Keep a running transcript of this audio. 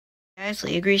guys,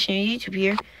 Leah Grace on YouTube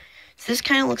here. So this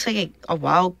kind of looks like a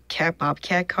wildcat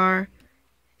bobcat car.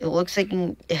 It looks like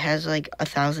it has like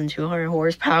 1,200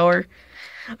 horsepower.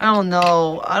 I don't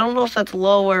know. I don't know if that's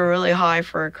low or really high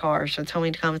for a car. So tell me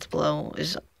in the comments below.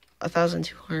 Is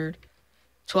 1,200,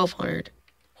 1,200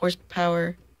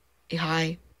 horsepower a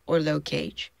high or low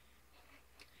gauge?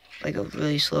 Like a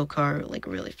really slow car, like a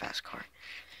really fast car.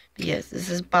 But yes, this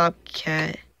is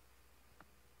bobcat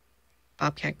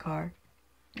car.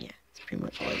 Yeah, that's pretty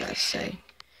much all I gotta say.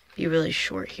 Be really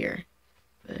short here,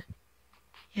 but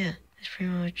yeah, that's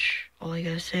pretty much all I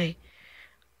gotta say.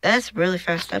 That's a really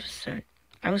fast episode.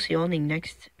 I will see you on the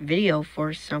next video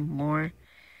for some more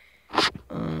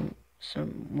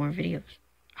videos,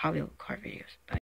 hobby car videos. Bye.